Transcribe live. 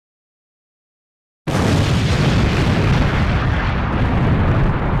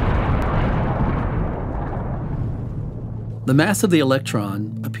The mass of the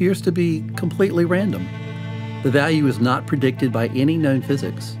electron appears to be completely random. The value is not predicted by any known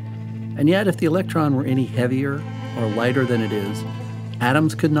physics. And yet, if the electron were any heavier or lighter than it is,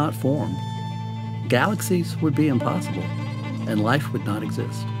 atoms could not form. Galaxies would be impossible, and life would not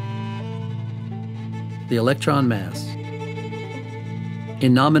exist. The electron mass.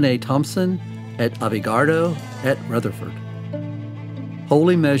 In nomine Thomson et Avogadro et Rutherford.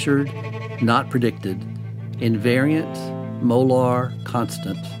 Wholly measured, not predicted, invariant, molar,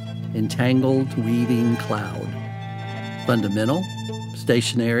 constant, entangled, weaving cloud. Fundamental,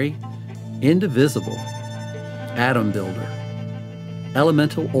 stationary, indivisible, atom builder,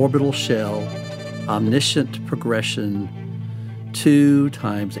 elemental orbital shell, omniscient progression, 2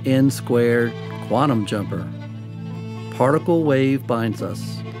 times n squared, quantum jumper. Particle wave binds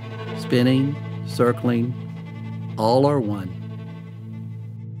us, spinning, circling, all are one.